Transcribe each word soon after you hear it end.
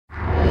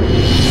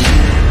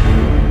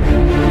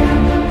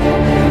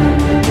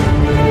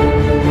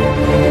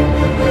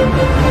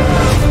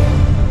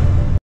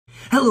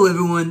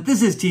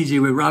This is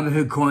TJ with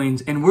Robinhood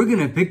Coins, and we're going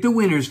to pick the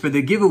winners for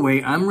the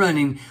giveaway I'm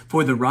running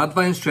for the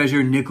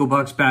RobFindsTreasure Nickel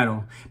Box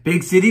Battle.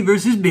 Big City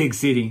versus Big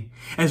City.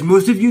 As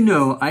most of you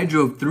know, I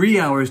drove 3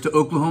 hours to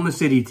Oklahoma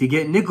City to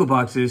get nickel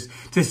boxes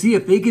to see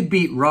if they could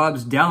beat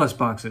Rob's Dallas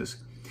boxes.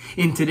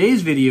 In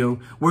today's video,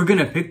 we're going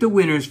to pick the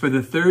winners for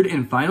the third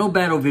and final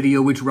battle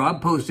video which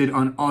Rob posted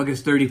on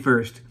August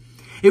 31st.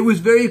 It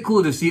was very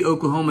cool to see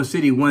Oklahoma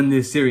City won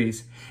this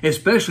series,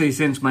 especially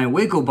since my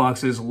Waco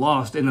boxes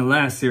lost in the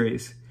last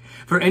series.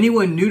 For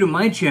anyone new to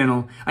my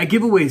channel, I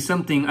give away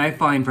something I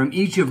find from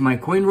each of my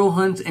coin roll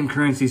hunts and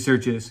currency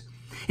searches.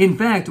 In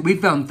fact, we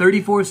found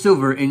 34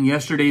 silver in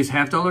yesterday's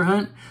half-dollar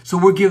hunt, so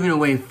we're giving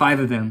away 5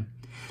 of them.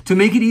 To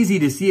make it easy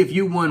to see if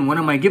you won one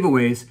of my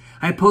giveaways,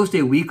 I post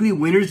a weekly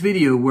winners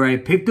video where I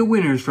pick the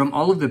winners from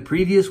all of the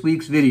previous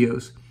week's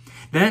videos.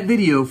 That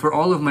video for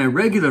all of my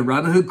regular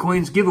Robinhood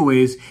Coins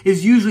giveaways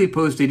is usually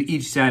posted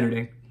each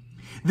Saturday.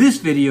 This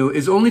video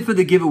is only for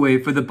the giveaway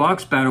for the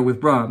box battle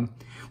with Rob.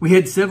 We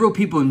had several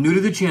people new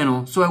to the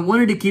channel, so I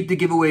wanted to keep the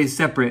giveaways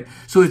separate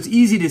so it's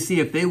easy to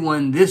see if they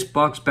won this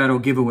box battle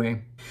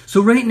giveaway.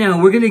 So right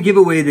now, we're going to give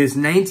away this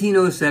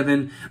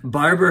 1907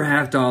 Barber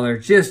half-dollar.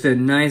 Just a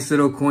nice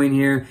little coin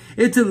here.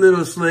 It's a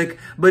little slick,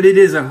 but it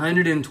is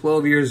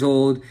 112 years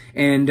old,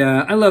 and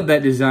I love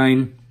that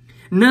design.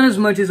 Not as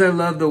much as I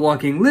love the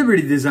Walking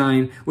Liberty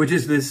design, which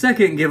is the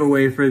second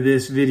giveaway for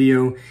this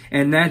video,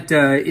 and that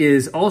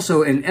is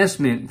also an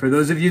S-mint. For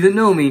those of you that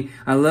know me,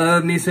 I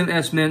love me some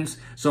S-mints,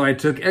 so I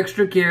took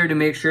extra care to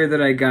make sure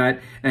that I got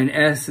an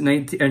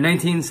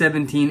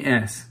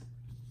 1917S.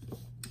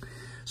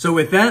 So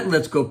with that,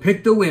 let's go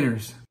pick the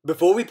winners.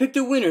 Before we pick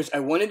the winners, I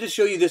wanted to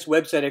show you this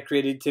website I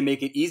created to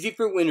make it easy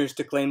for winners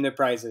to claim their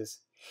prizes.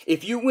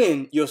 If you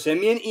win, you'll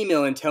send me an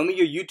email and tell me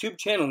your YouTube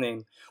channel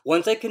name.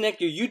 Once I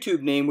connect your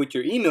YouTube name with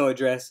your email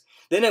address,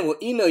 then I will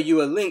email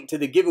you a link to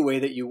the giveaway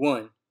that you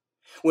won.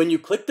 When you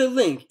click the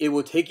link, it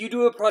will take you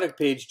to a product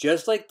page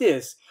just like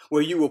this,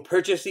 where you will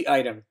purchase the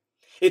item.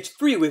 It's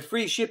free with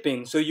free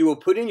shipping, so you will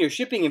put in your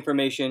shipping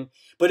information,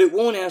 but it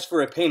won't ask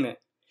for a payment.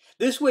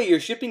 This way your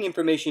shipping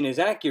information is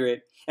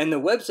accurate, and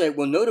the website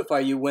will notify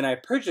you when I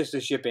purchase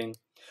the shipping.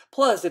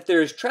 Plus, if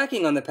there is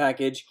tracking on the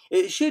package,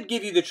 it should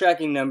give you the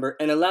tracking number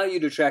and allow you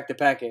to track the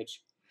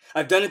package.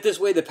 I've done it this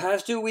way the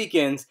past 2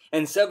 weekends,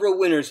 and several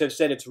winners have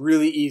said it's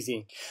really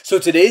easy. So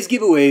today's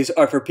giveaways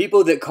are for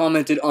people that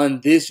commented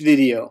on this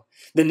video,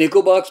 the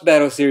Nickel Box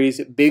Battle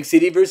Series, Big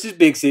City vs.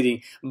 Big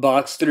City,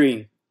 Box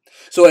 3.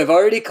 So I've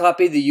already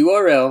copied the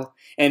URL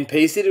and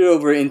pasted it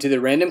over into the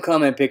random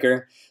comment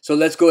picker, so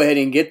let's go ahead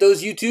and get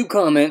those YouTube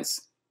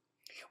comments.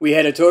 We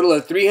had a total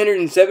of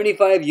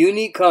 375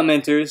 unique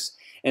commenters,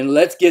 and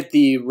let's get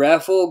the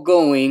raffle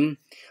going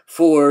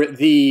for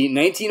the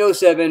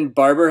 1907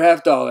 Barber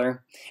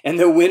half-dollar. And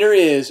the winner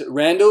is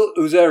Randall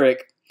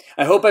Uzarek.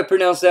 I hope I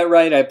pronounced that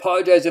right. I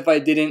apologize if I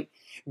didn't.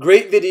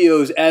 Great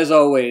videos as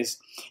always.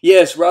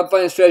 Yes,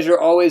 RobFindsTreasure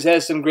always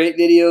has some great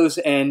videos,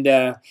 and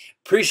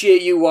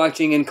appreciate you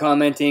watching and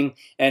commenting.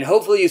 And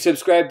hopefully you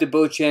subscribe to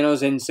both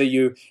channels, and so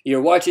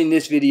you're watching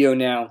this video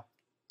now.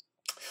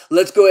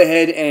 Let's go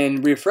ahead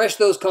and refresh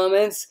those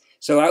comments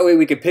so that way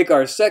we can pick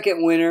our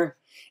second winner.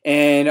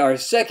 And our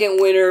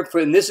second winner,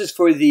 and this is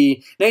for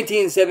the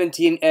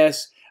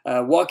 1917S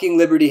Walking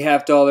Liberty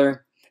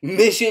half-dollar,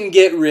 Mission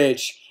Get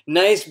Rich.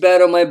 Nice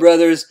battle, my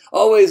brothers.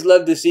 Always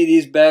love to see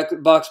these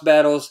box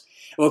battles.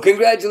 Well,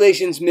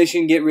 congratulations,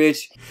 Mission Get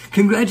Rich.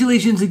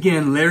 Congratulations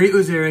again, Larry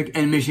Ozarek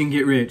and Mission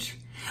Get Rich.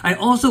 I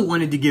also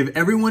wanted to give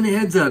everyone a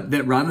heads up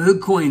that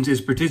Robinhood Coins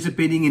is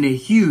participating in a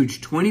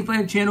huge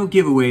 25-channel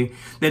giveaway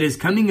that is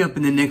coming up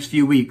in the next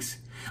few weeks.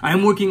 I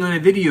am working on a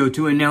video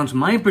to announce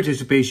my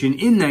participation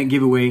in that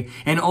giveaway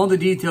and all the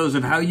details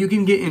of how you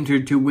can get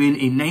entered to win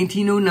a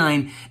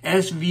 1909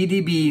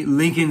 SVDB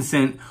Lincoln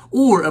Cent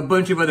or a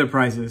bunch of other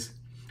prizes.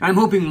 I'm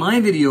hoping my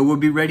video will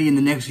be ready in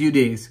the next few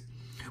days.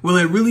 Well,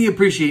 I really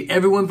appreciate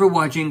everyone for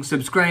watching,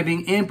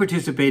 subscribing, and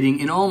participating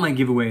in all my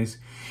giveaways.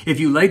 If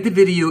you liked the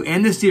video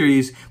and the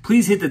series,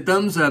 please hit the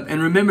thumbs up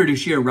and remember to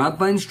share Rob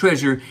Finds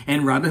Treasure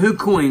and Robinhood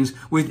Coins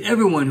with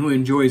everyone who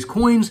enjoys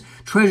coins,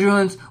 treasure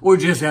hunts, or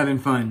just having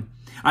fun.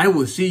 I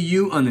will see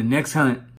you on the next hunt.